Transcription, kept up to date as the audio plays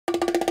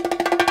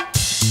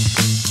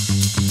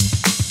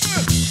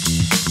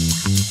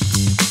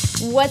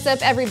What's up,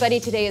 everybody?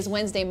 Today is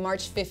Wednesday,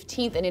 March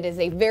 15th, and it is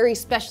a very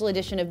special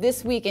edition of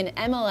This Week in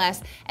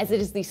MLS, as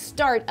it is the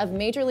start of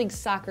Major League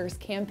Soccer's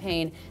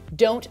campaign,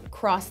 Don't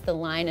Cross the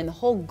Line. And the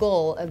whole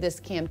goal of this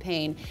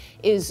campaign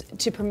is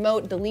to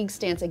promote the league's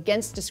stance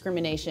against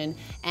discrimination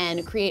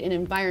and create an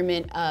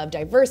environment of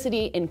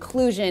diversity,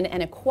 inclusion,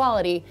 and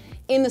equality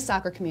in the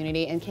soccer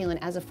community. And Kalen,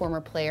 as a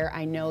former player,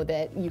 I know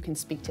that you can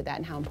speak to that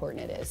and how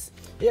important it is.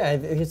 Yeah,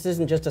 this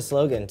isn't just a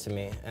slogan to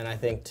me, and I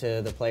think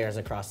to the players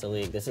across the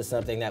league. This is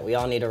something that we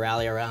all need to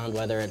rally around,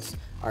 whether it's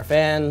our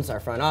fans, our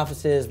front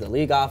offices, the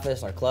league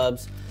office, our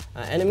clubs.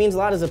 And it means a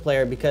lot as a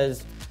player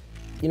because,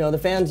 you know, the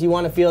fans, you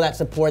want to feel that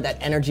support, that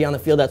energy on the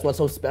field. That's what's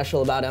so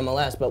special about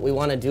MLS, but we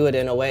want to do it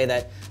in a way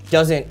that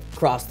doesn't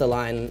cross the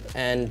line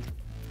and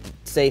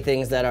say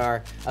things that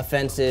are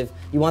offensive.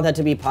 You want that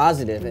to be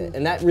positive,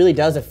 and that really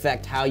does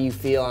affect how you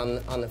feel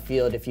on the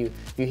field. If you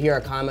hear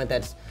a comment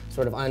that's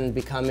sort of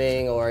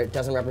unbecoming or it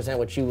doesn't represent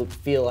what you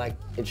feel like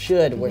it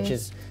should, which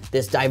is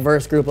this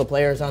diverse group of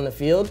players on the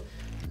field,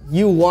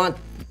 you want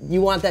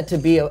that to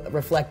be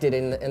reflected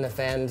in the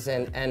fans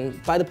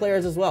and by the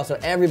players as well. So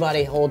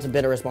everybody holds a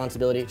bit of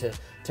responsibility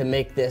to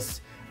make this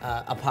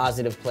a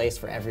positive place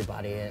for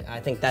everybody. And I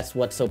think that's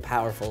what's so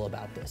powerful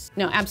about this.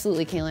 No,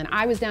 absolutely, Kalen.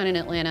 I was down in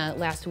Atlanta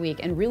last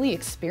week and really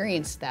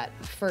experienced that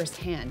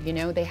firsthand. You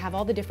know, they have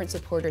all the different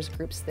supporters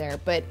groups there,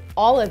 but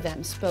all of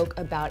them spoke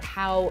about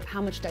how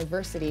much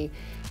diversity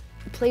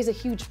plays a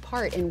huge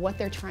part in what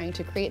they're trying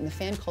to create in the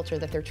fan culture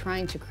that they're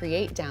trying to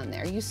create down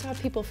there. You saw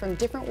people from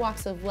different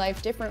walks of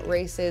life, different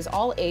races,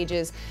 all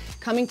ages,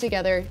 coming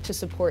together to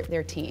support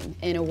their team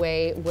in a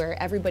way where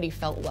everybody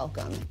felt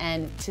welcome.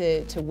 And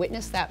to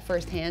witness that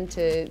firsthand,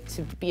 to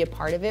be a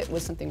part of it,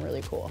 was something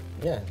really cool.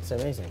 Yeah, it's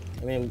amazing.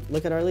 I mean,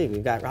 look at our league.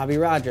 We've got Robbie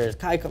Rogers,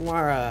 Kai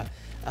Kamara,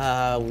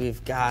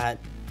 we've got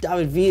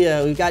David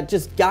Villa, we've got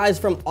just guys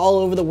from all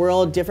over the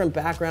world, different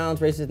backgrounds,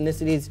 races,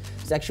 ethnicities,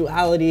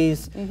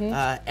 sexualities,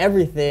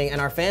 everything.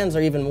 And our fans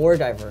are even more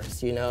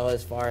diverse, you know,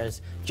 as far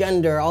as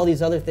gender, all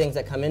these other things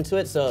that come into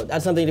it. So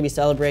that's something to be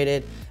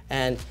celebrated.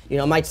 And, you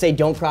know, I might say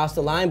don't cross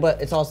the line, but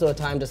it's also a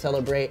time to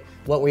celebrate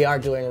what we are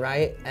doing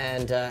right.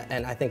 And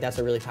I think that's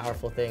a really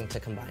powerful thing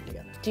to combine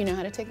together. Do you know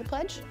how to take the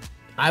pledge?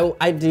 Do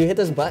you hit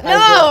this button?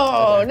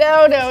 No,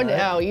 okay.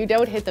 no, you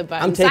don't hit the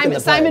button. I'm taking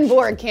Simon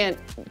Borg can't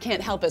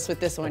help us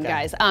with this one,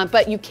 guys.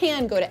 But you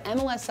can go to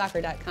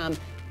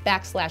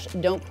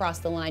MLSsoccer.com/don't cross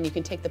the line. You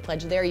can take the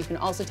pledge there. You can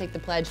also take the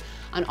pledge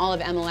on all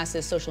of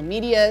MLS's social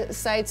media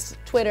sites,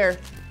 Twitter,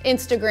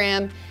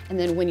 Instagram, and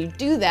then when you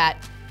do that,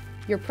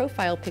 your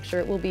profile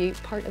picture will be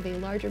part of a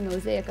larger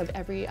mosaic of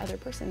every other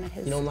person that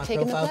has taken the pledge. You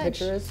know what my profile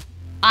picture is?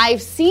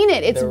 I've seen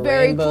it. It's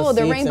very cool.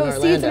 The rainbow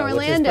seats in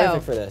Orlando. Which is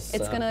perfect for this.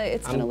 It's gonna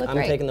look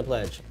great. I'm taking the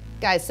pledge.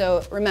 Guys,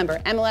 so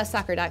remember,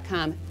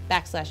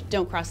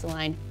 MLSsoccer.com/don't cross the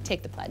line.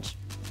 Take the pledge.